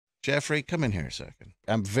Jeffrey, come in here a second.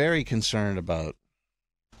 I'm very concerned about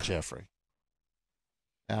Jeffrey.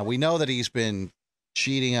 Now, we know that he's been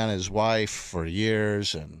cheating on his wife for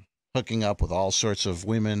years and hooking up with all sorts of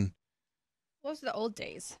women. Those are the old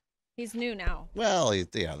days. He's new now. Well,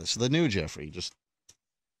 yeah, this is the new Jeffrey. Just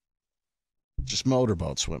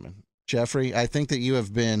motorboat swimming. Jeffrey, I think that you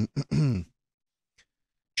have been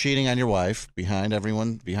cheating on your wife behind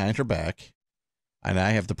her back, and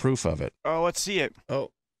I have the proof of it. Oh, let's see it.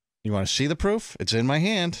 Oh, you want to see the proof? It's in my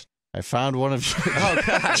hand. I found one of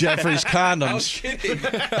Jeffrey's condoms. kidding.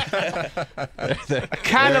 A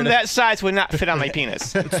condom that size would not fit on my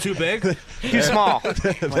penis. It's too big? Too small.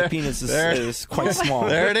 My penis is quite small.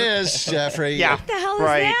 There it is, Jeffrey. Yeah. What the hell is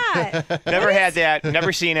Right. that? Never had that.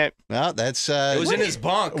 Never seen it. Well, that's... It was in his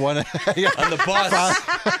bunk yeah. on the bus.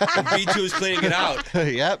 And B2 was cleaning it out.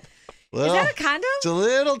 Yep. Is that a condom? It's a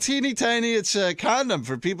little teeny tiny. It's a condom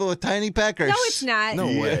for people with tiny peckers. No, it's not. No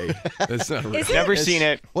way. That's not real. Never seen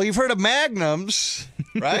it. Well, you've heard of magnums,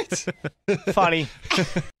 right? Funny.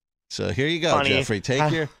 So here you go, Funny. Jeffrey.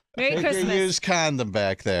 Take your Christmas. used condom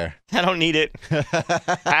back there. I don't need it.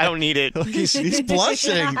 I don't need it. Look, he's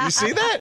blushing. You see that?